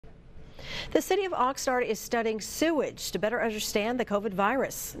The city of Oxnard is studying sewage to better understand the COVID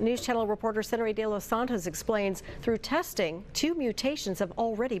virus. News Channel reporter Senere de los Santos explains through testing, 2 mutations have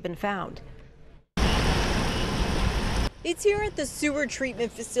already been found. It's here at the sewer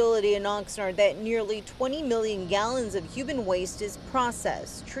treatment facility in Oxnard that nearly 20 million gallons of human waste is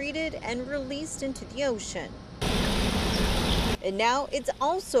processed, treated, and released into the ocean. And now it's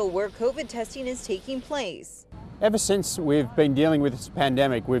also where COVID testing is taking place. Ever since we've been dealing with this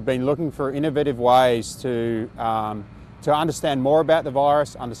pandemic, we've been looking for innovative ways to understand more about the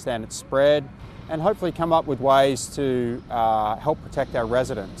virus, understand its spread, and hopefully come up with ways to help protect our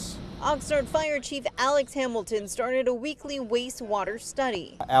residents. Oxnard Fire Chief Alex Hamilton started a weekly wastewater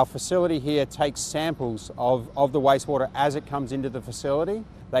study. Our facility here takes samples of the wastewater as it comes into the facility.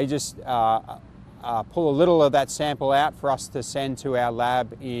 They just pull a little of that sample out for us to send to our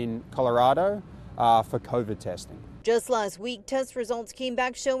lab in Colorado for COVID testing. Just last week, test results came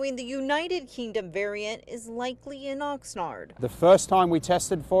back showing the United Kingdom variant is likely in Oxnard. The first time we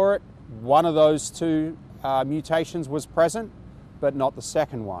tested for it, one of those 2 mutations was present, but not the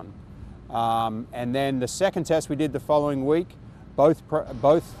second one. And then the second test we did the following week, both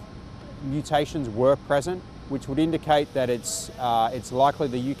mutations were present, which would indicate that it's likely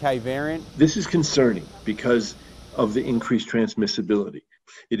the UK variant. This is concerning because of the increased transmissibility.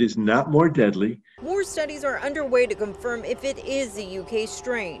 It is not more deadly. More studies are underway to confirm if it is the UK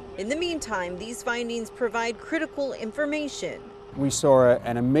strain. In the meantime, these findings provide critical information. We saw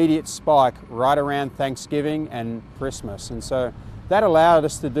an immediate spike right around Thanksgiving and Christmas, and so that allowed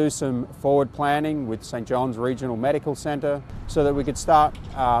us to do some forward planning with St. John's Regional Medical Centre so that we could start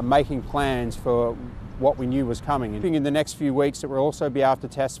making plans for what we knew was coming. In the next few weeks, it will also be able to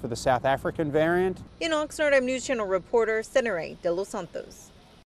test for the South African variant. In Oxnard, I'm News Channel reporter Senere de los Santos.